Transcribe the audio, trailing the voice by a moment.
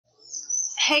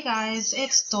Hey guys,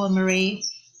 it's Dawn Marie,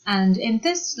 and in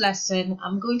this lesson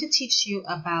I'm going to teach you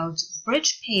about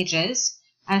bridge pages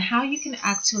and how you can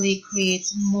actually create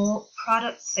more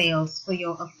product sales for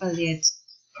your affiliate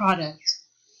product.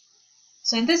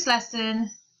 So in this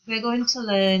lesson we're going to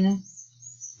learn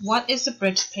what is a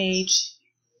bridge page,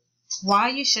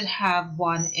 why you should have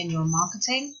one in your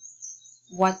marketing,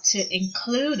 what to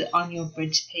include on your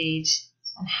bridge page,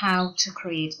 and how to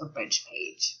create a bridge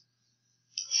page.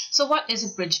 So what is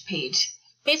a bridge page?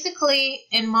 Basically,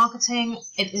 in marketing,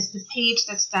 it is the page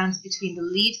that stands between the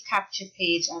lead capture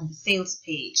page and the sales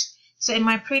page. So in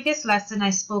my previous lesson, I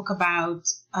spoke about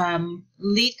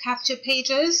lead capture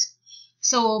pages.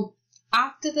 So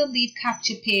after the lead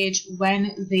capture page,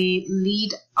 when the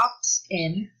lead opts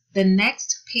in, the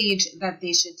next page that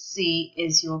they should see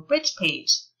is your bridge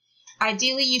page.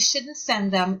 Ideally, you shouldn't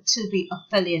send them to the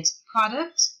affiliate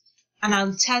product, and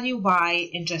I'll tell you why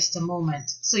in just a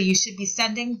moment. So you should be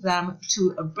sending them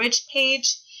to a bridge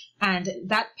page, and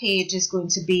that page is going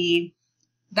to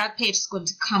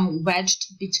come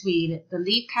wedged between the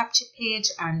lead capture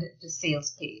page and the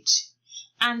sales page.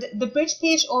 And the bridge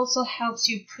page also helps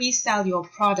you pre-sell your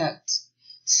product.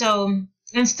 So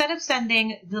instead of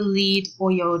sending the lead or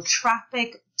your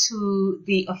traffic to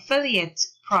the affiliate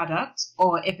product,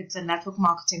 or if it's a network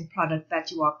marketing product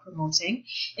that you are promoting,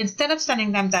 instead of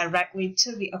sending them directly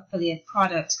to the affiliate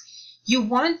product, you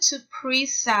want to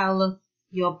pre-sell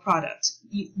your product.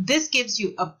 This gives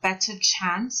you a better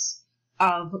chance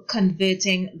of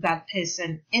converting that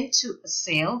person into a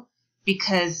sale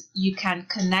because you can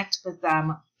connect with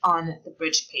them on the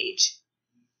bridge page.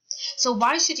 So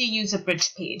why should you use a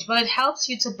bridge page? Well, it helps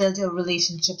you to build your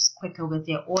relationships quicker with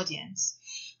your audience.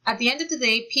 At the end of the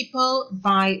day, people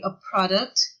buy a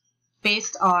product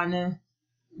based on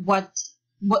what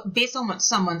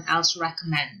someone else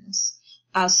recommends.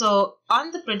 So on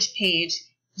the bridge page,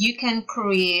 you can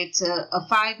create a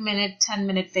 5-minute,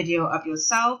 10-minute video of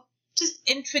yourself, just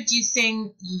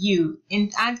introducing you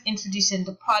and introducing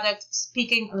the product,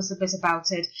 speaking a little bit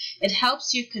about it. It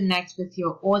helps you connect with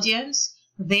your audience.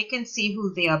 They can see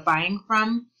who they are buying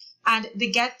from, and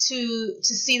they get to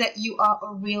see that you are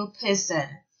a real person.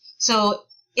 So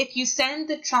if you send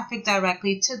the traffic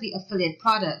directly to the affiliate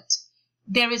product,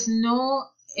 there is no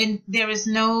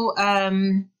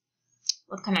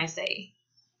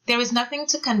nothing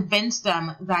to convince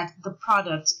them that the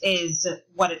product is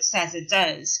what it says it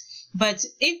does. But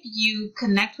if you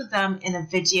connect with them in a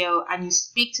video and you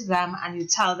speak to them and you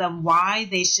tell them why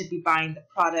they should be buying the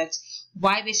product,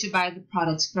 why they should buy the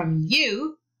product from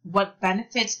you, what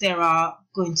benefits there are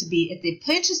going to be if they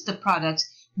purchase the product,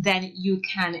 then you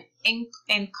can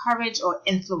encourage or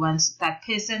influence that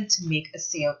person to make a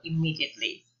sale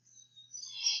immediately.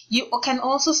 You can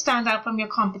also stand out from your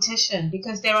competition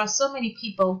because there are so many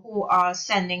people who are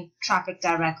sending traffic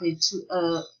directly to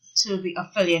the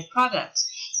affiliate product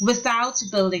without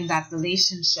building that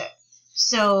relationship.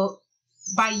 So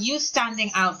by you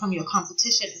standing out from your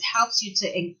competition, it helps you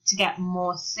to get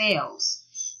more sales.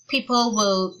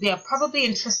 They are probably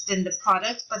interested in the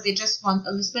product, but they just want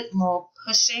a little bit more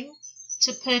pushing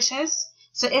to purchase.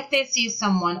 So if they see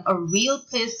someone, a real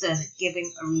person,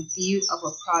 giving a review of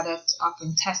a product,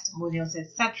 offering testimonials,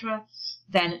 etc.,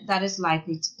 then that is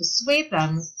likely to persuade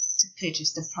them to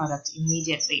purchase the product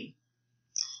immediately.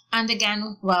 And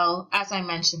again, well, as I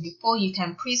mentioned before, you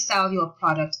can pre-sell your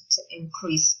product to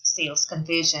increase sales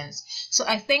conversions. So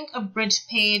I think a bridge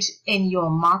page in your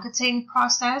marketing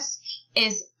process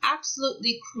is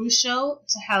absolutely crucial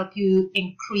to help you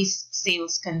increase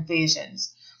sales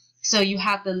conversions. So you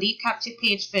have the lead capture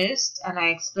page first, and I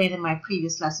explained in my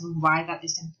previous lesson why that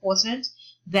is important.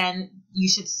 Then you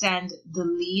should send the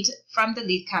lead from the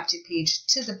lead capture page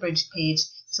to the bridge page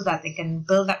so that they can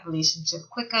build that relationship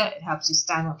quicker. It helps you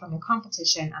stand out from your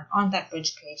competition, and on that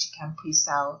bridge page you can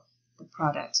pre-sell the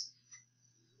product.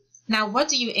 Now, what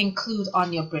do you include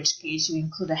on your bridge page? You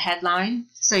include a headline.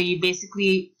 So you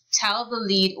basically tell the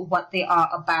lead what they are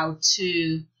about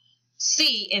to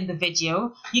see in the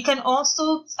video. You can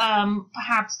also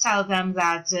perhaps tell them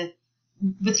that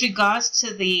with regards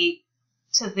to the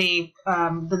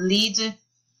lead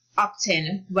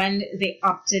opt-in, when they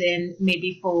opted in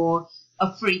maybe for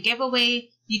a free giveaway,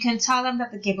 you can tell them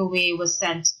that the giveaway was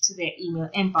sent to their email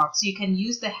inbox. So you can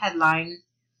use the headline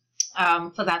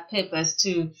for that purpose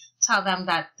to tell them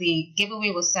that the giveaway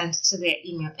was sent to their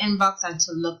email inbox and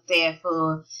to look there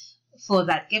for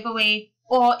that giveaway.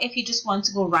 Or if you just want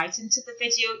to go right into the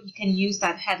video, you can use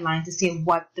that headline to say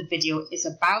what the video is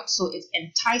about, so it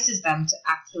entices them to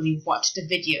actually watch the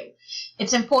video.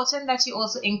 It's important that you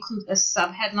also include a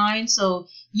subheadline, so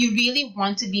you really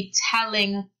want to be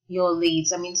telling your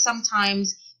leads. I mean,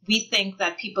 sometimes we think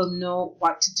that people know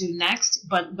what to do next,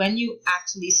 but when you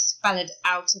actually spell it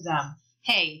out to them,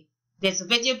 hey, there's a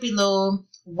video below,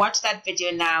 watch that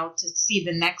video now to see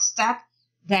the next step,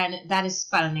 then that is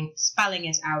spelling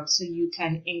it out, so you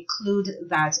can include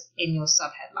that in your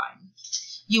subheadline.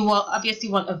 You will obviously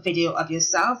want a video of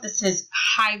yourself. This is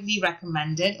highly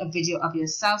recommended, a video of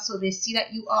yourself, so they see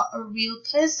that you are a real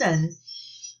person.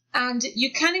 And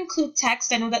you can include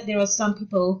text. I know that there are some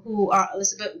people who are a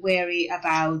little bit wary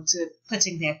about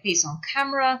putting their face on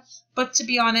camera, but to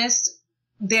be honest,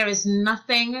 there's no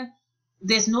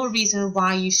reason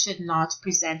why you should not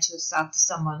present yourself to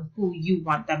someone who you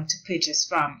want them to purchase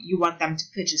from. You want them to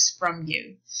purchase from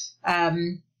you.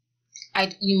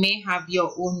 You may have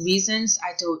your own reasons,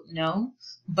 I don't know,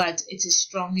 but it is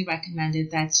strongly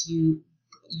recommended that you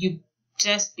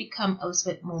just become a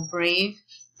little bit more brave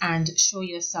and show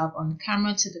yourself on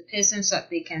camera to the person so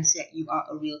that they can see that you are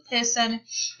a real person.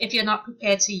 If you're not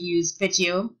prepared to use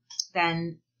video,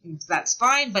 then that's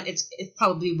fine, but it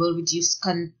probably will reduce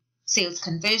sales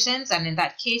conversions, and in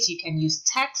that case you can use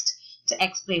text to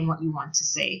explain what you want to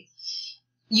say.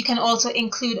 You can also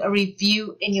include a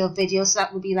review in your video, so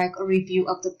that would be like a review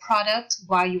of the product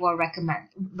while you are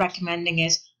recommending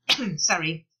it.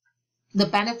 Sorry, the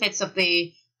benefits of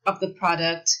the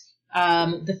product,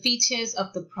 the features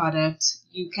of the product.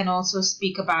 You can also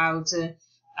speak about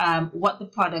what the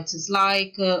product is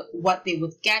like, what they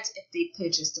would get if they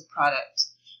purchase the product.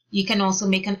 You can also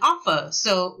make an offer.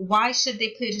 So why should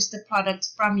they purchase the product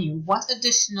from you? What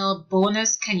additional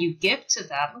bonus can you give to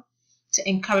them to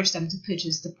encourage them to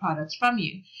purchase the product from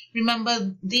you?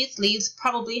 Remember, these leads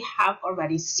probably have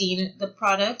already seen the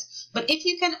product, but if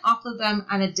you can offer them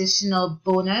an additional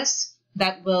bonus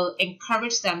that will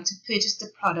encourage them to purchase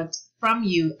the product from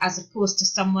you as opposed to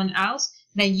someone else,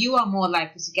 then you are more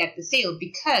likely to get the sale.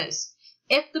 Because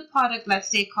if the product, let's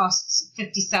say, costs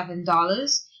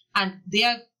 $57 and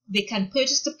they can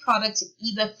purchase the product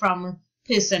either from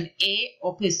person A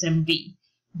or person B,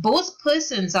 both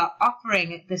persons are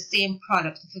offering the same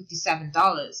product for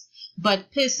 $57,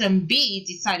 but person B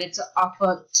decided to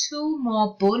offer 2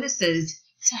 more bonuses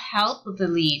to help the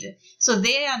lead. So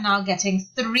they are now getting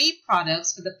 3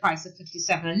 products for the price of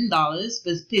 $57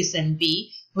 with person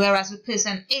B, whereas with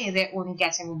person A, they're only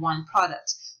getting 1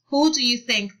 product. Who do you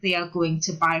think they are going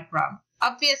to buy from?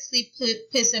 Obviously,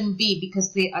 person B,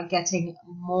 because they are getting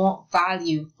more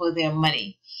value for their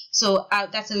money. So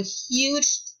that's a huge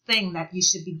thing that you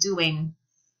should be doing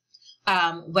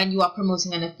when you are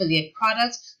promoting an affiliate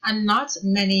product. And not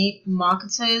many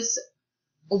marketers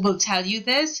will tell you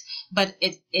this, but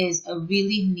it is a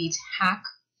really neat hack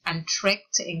and trick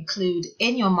to include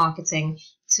in your marketing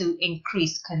to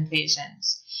increase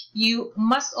conversions. You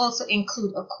must also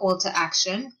include a call to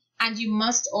action, and you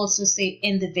must also say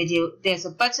in the video, there's a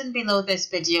button below this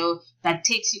video that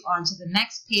takes you on to the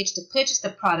next page to purchase the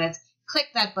product. Click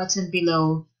that button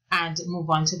below and move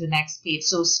on to the next page.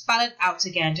 So spell it out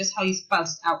again, just how you spelled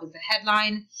it out with the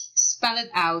headline. Spell it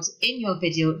out in your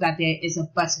video that there is a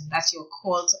button. That's your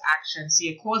call to action. So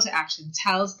your call to action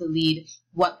tells the lead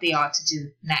what they are to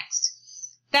do next.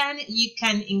 Then you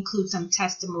can include some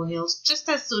testimonials just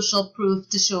as social proof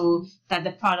to show that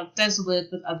the product does work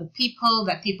with other people,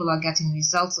 that people are getting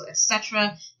results,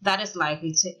 etc. That is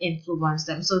likely to influence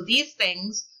them. So these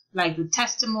things, like the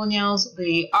testimonials,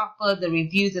 the offer, the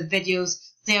review, the videos,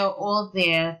 they are all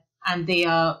there, and they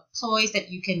are ploys that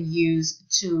you can use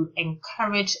to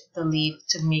encourage the lead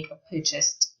to make a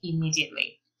purchase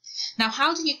immediately. Now,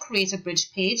 how do you create a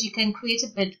bridge page? You can create a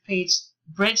bridge page,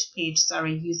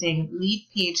 using lead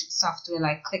page software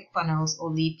like ClickFunnels or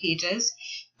Lead Pages.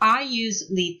 I use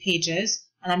Lead Pages,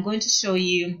 and I'm going to show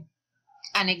you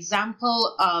an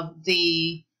example of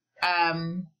the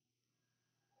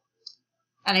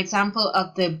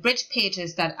bridge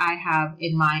pages that I have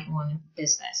in my own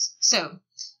business. So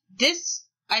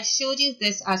I showed you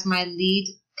this as my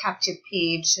lead capture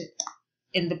page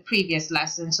in the previous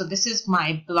lesson. So this is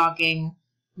my blogging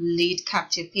lead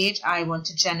capture page. I want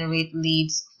to generate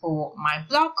leads for my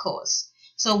blog course.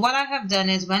 So what I have done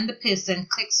is when the person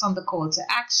clicks on the call to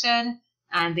action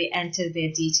and they enter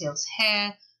their details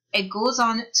here, it goes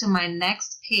on to my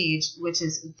next page, which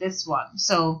is this one.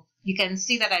 So you can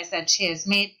see that I said, cheers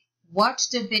mate, watch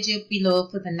the video below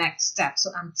for the next step.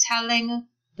 So I'm telling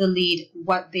the lead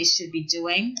what they should be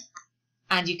doing,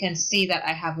 and you can see that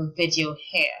I have a video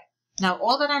here. Now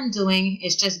all that I'm doing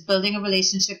is just building a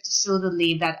relationship to show the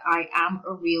lead that I am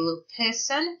a real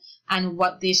person and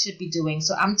what they should be doing.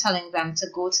 So I'm telling them to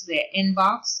go to their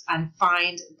inbox and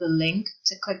find the link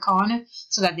to click on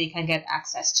so that they can get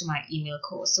access to my email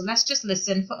course. So let's just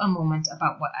listen for a moment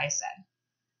about what I said.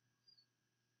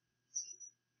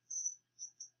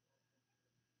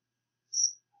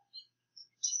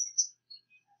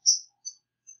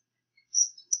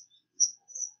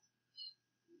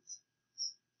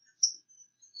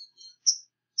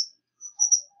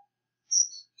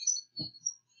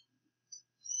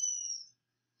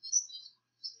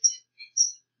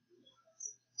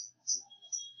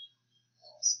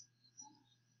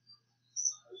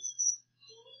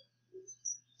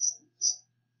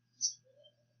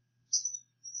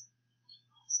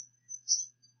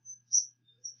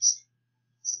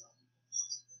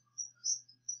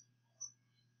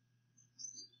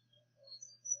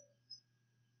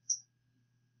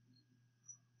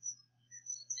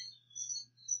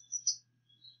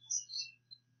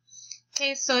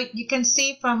 Okay, so you can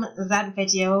see from that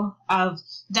video, I've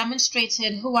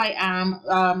demonstrated who I am.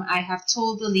 I have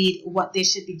told the lead what they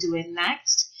should be doing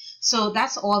next. So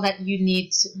that's all that you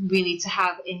need really to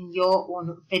have in your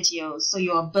own videos. So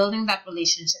you're building that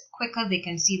relationship quicker. They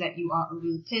can see that you are a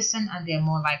real person and they're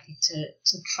more likely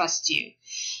to trust you.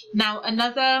 Now,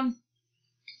 another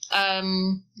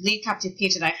lead capture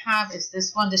page that I have is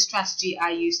this one, the strategy I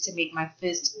use to make my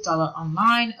first dollar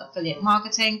online, affiliate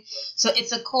marketing. So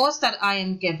it's a course that I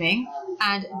am giving,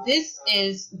 and this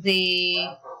is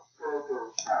the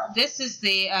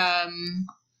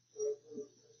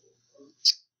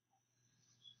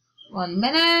one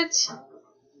minute.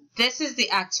 This is the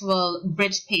actual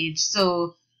bridge page.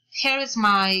 So here is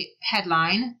my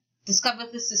headline: discover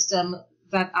the system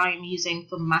that I am using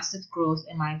for massive growth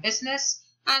in my business.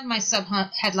 And my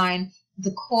sub-headline,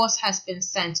 the course has been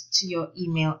sent to your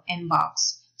email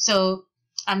inbox. So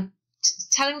I'm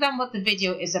telling them what the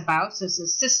video is about. So it's a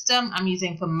system I'm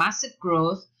using for massive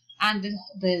growth. And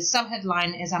the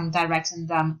sub-headline is I'm directing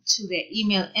them to their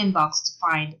email inbox to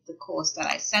find the course that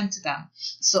I sent to them.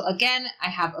 So again, I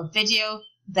have a video,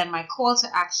 then my call to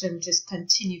action, just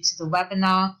continue to the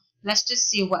webinar. Let's just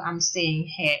see what I'm saying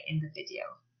here in the video.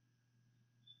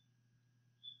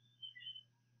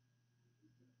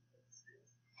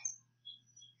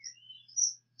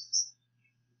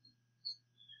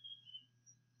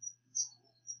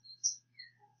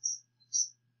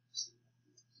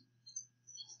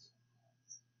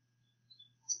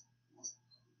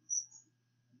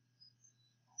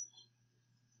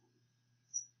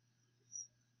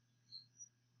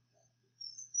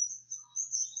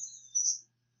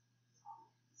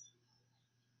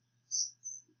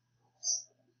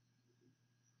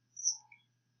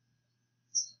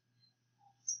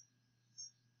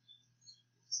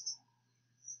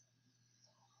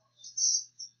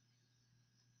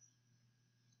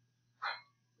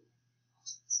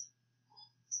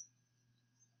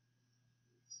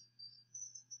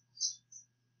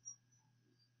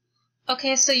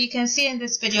 Okay, so you can see in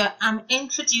this video, I'm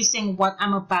introducing what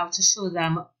I'm about to show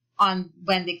them on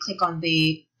when they click on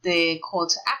the call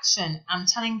to action. I'm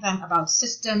telling them about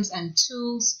systems and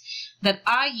tools that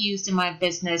I use in my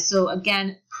business. So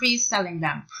again, pre-selling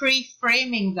them,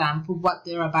 pre-framing them for what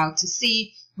they're about to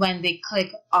see when they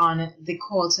click on the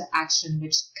call to action,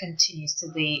 which continues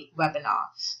to the webinar.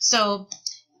 So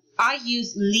I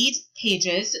use lead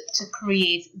pages to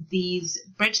create these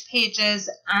bridge pages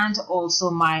and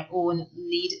also my own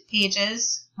lead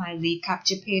pages, my lead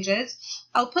capture pages.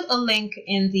 I'll put a link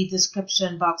in the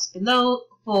description box below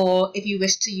for if you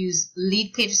wish to use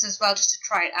lead pages as well, just to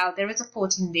try it out. There is a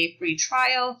 14-day free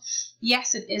trial.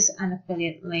 Yes, it is an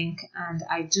affiliate link, and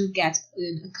I do get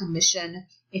a commission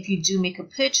if you do make a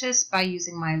purchase by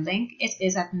using my link. It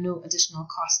is at no additional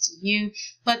cost to you,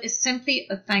 but it's simply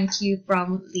a thank you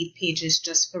from lead pages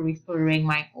just for referring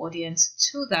my audience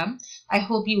to them. I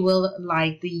hope you will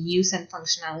like the use and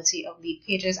functionality of lead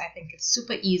pages. I think it's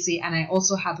super easy, and I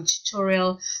also have a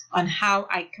tutorial on how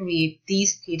I create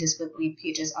these pages with lead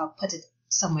pages. I'll put it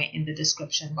somewhere in the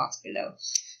description box below.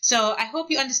 So I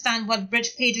hope you understand what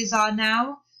bridge pages are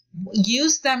now.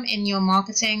 Use them in your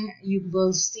marketing. You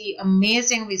will see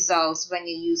amazing results when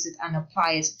you use it and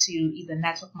apply it to either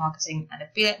network marketing and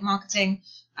affiliate marketing.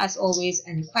 As always,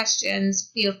 any questions,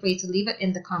 feel free to leave it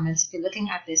in the comments if you're looking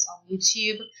at this on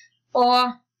YouTube,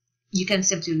 or you can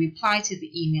simply reply to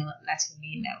the email letting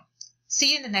me know.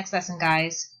 See you in the next lesson,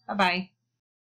 guys. Bye-bye.